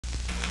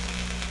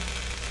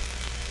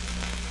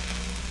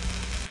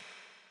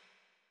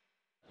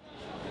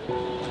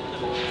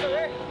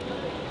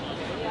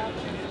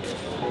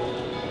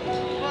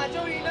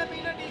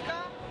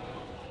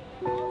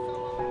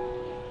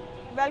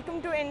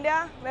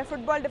India, where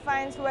football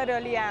defines who I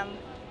really am.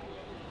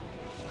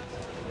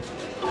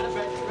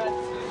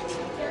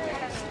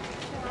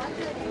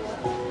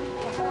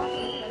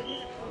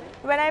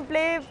 When I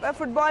play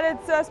football,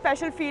 it's a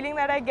special feeling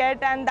that I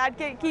get, and that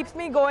keeps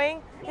me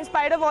going in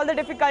spite of all the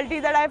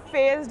difficulties that I've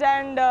faced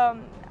and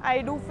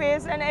I do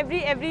face, and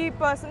every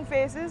person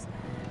faces.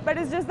 But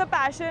it's just the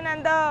passion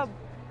and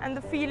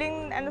the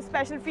feeling and the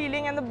special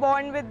feeling and the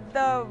bond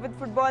with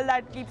football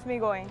that keeps me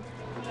going.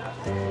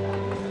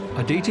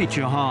 Aditi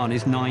Chauhan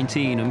is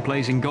 19 and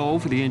plays in goal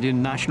for the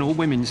Indian national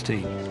women's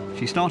team.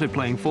 She started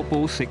playing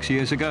football 6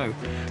 years ago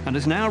and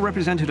has now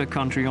represented her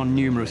country on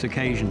numerous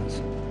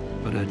occasions.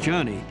 But her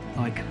journey,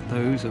 like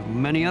those of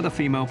many other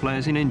female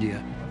players in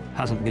India,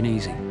 hasn't been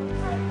easy.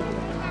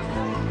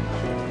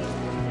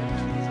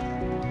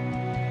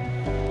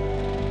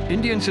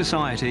 Indian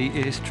society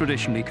is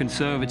traditionally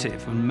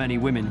conservative, and many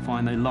women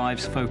find their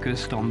lives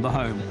focused on the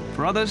home.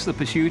 For others, the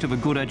pursuit of a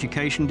good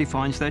education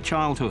defines their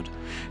childhood.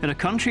 In a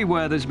country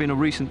where there's been a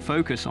recent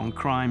focus on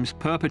crimes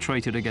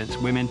perpetrated against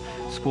women,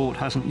 sport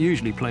hasn't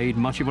usually played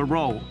much of a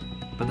role.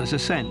 But there's a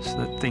sense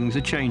that things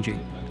are changing,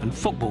 and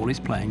football is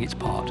playing its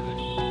part.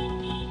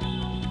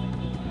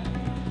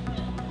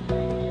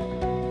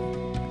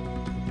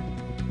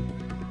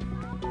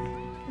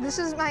 This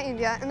is my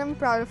India, and I'm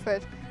proud of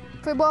it.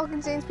 Football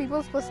can change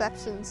people's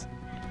perceptions.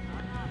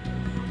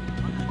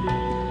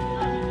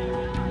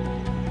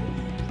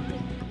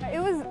 It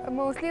was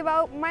mostly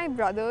about my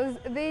brothers.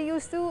 They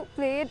used to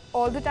play it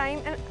all the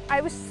time, and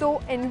I was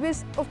so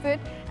envious of it.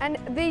 And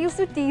they used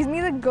to tease me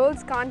that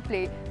girls can't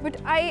play,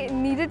 but I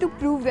needed to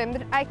prove them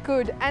that I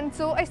could. And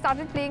so I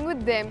started playing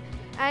with them.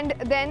 And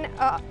then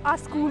our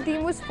school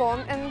team was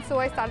formed, and so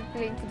I started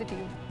playing for the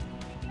team.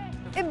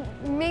 It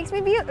makes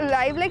me feel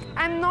alive, like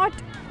I'm not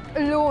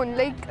alone.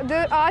 Like,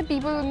 there are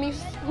people with me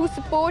who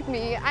support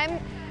me. I'm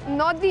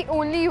not the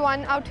only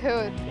one out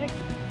here.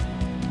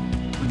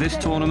 This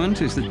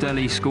tournament is the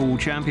Delhi School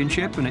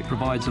Championship, and it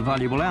provides a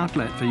valuable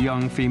outlet for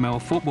young female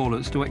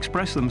footballers to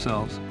express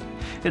themselves.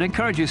 It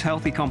encourages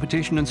healthy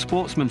competition and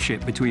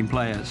sportsmanship between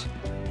players.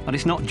 And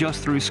it's not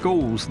just through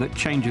schools that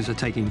changes are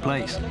taking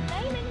place.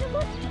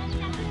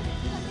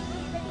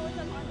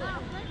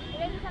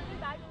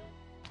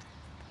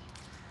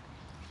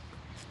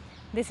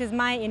 This is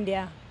my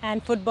India,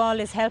 and football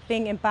is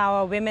helping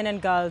empower women and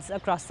girls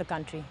across the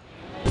country.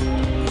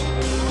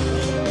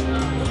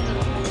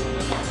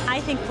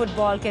 I think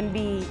football can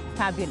be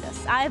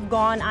fabulous. I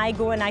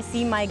go and I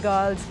see my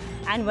girls,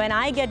 and when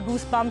I get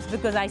goosebumps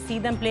because I see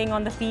them playing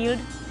on the field,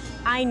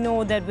 I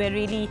know that we're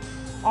really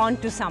on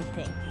to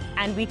something,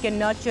 and we can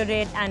nurture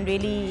it, and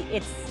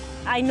really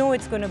I know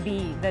it's going to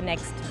be the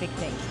next big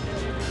thing.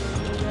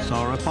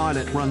 Sarah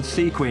Pilot runs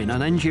Sequin,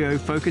 an NGO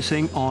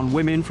focusing on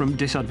women from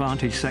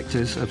disadvantaged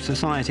sectors of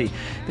society.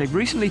 They've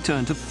recently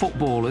turned to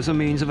football as a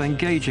means of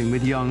engaging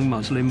with young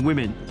Muslim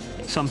women,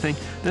 something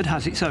that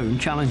has its own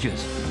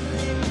challenges.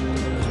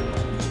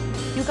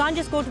 You can't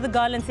just go to the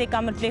girl and say,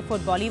 come and play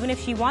football. Even if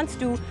she wants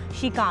to,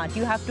 she can't.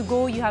 You have to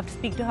go, you have to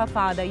speak to her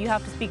father, you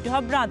have to speak to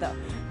her brother.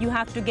 You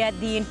have to get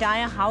the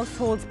entire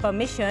household's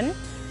permission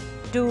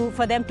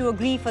for them to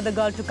agree for the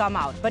girl to come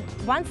out. But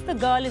once the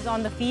girl is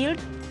on the field,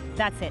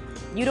 that's it.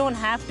 You don't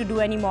have to do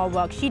any more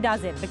work. She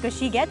does it because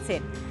she gets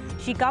it.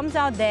 She comes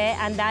out there,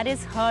 and that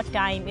is her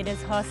time, it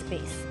is her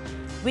space,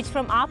 which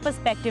from our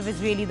perspective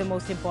is really the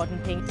most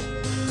important thing.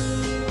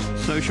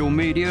 Social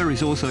media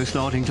is also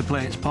starting to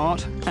play its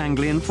part.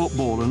 Anglian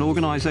Football, an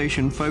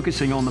organisation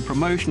focusing on the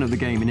promotion of the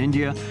game in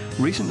India,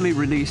 recently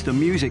released a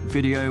music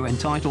video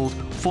entitled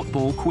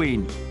Football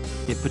Queen.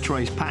 It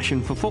portrays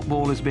passion for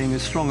football as being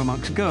as strong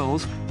amongst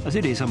girls as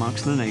it is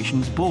amongst the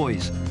nation's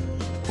boys.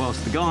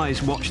 Whilst the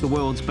guys watch the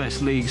world's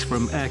best leagues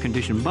from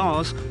air-conditioned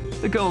bars,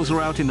 the girls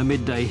are out in the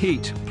midday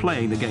heat,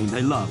 playing the game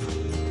they love.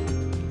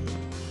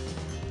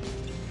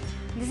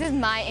 This is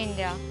my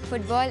India.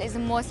 Football is the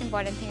most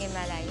important thing in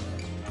my life.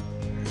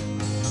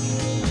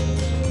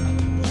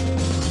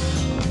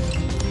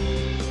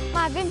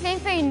 I've been playing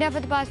for India for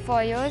the past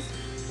 4 years.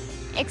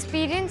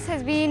 Experience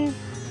has been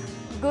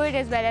good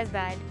as well as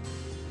bad.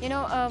 You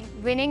know,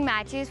 winning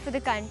matches for the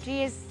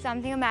country is a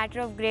matter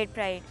of great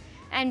pride.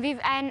 And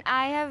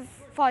I have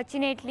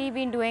fortunately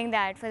been doing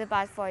that for the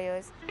past 4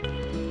 years.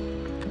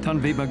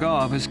 Tanvi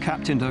Bagav has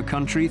captained her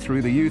country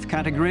through the youth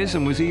categories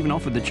and was even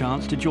offered the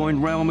chance to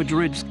join Real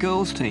Madrid's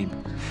girls' team.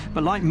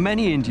 But like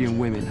many Indian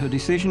women, her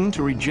decision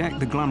to reject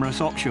the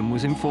glamorous option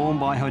was informed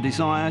by her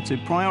desire to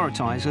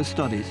prioritise her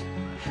studies.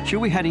 She'll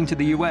be heading to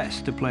the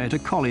US to play at a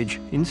college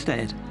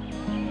instead.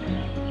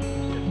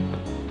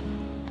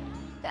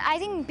 I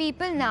think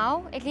people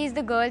now, at least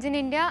the girls in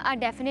India, are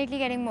definitely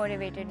getting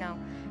motivated now.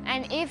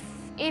 And if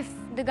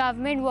the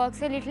government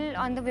works a little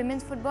on the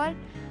women's football,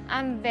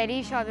 I'm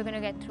very sure we're going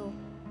to get through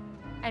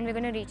and we're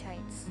going to reach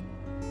heights.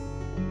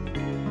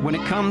 When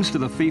it comes to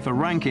the FIFA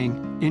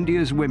ranking,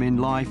 India's women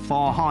lie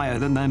far higher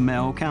than their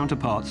male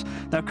counterparts.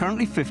 They're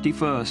currently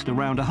 51st,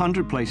 around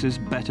 100 places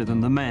better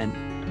than the men.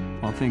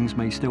 While things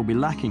may still be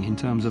lacking in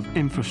terms of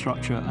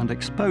infrastructure and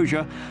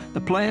exposure,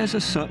 the players are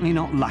certainly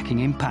not lacking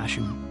in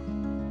passion.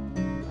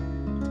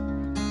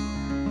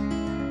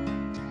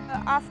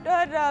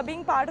 after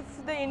being part of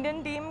the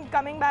Indian team,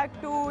 coming back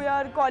to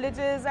your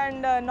colleges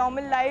and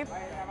normal life,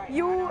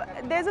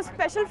 there's a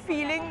special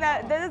feeling,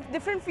 there's a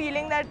different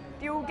feeling that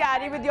you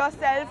carry with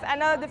yourself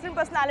and a different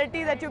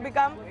personality that you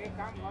become.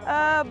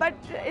 But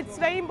it's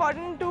very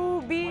important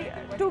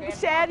to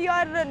share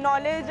your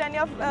knowledge and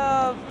your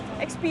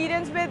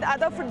experience with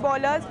other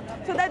footballers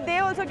so that they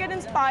also get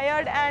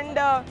inspired and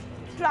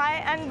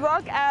try and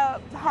work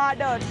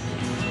harder.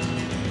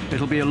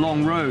 It'll be a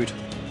long road,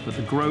 but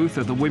the growth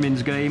of the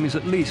women's game is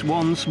at least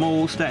one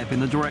small step in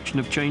the direction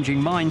of changing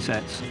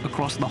mindsets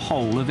across the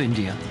whole of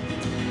India.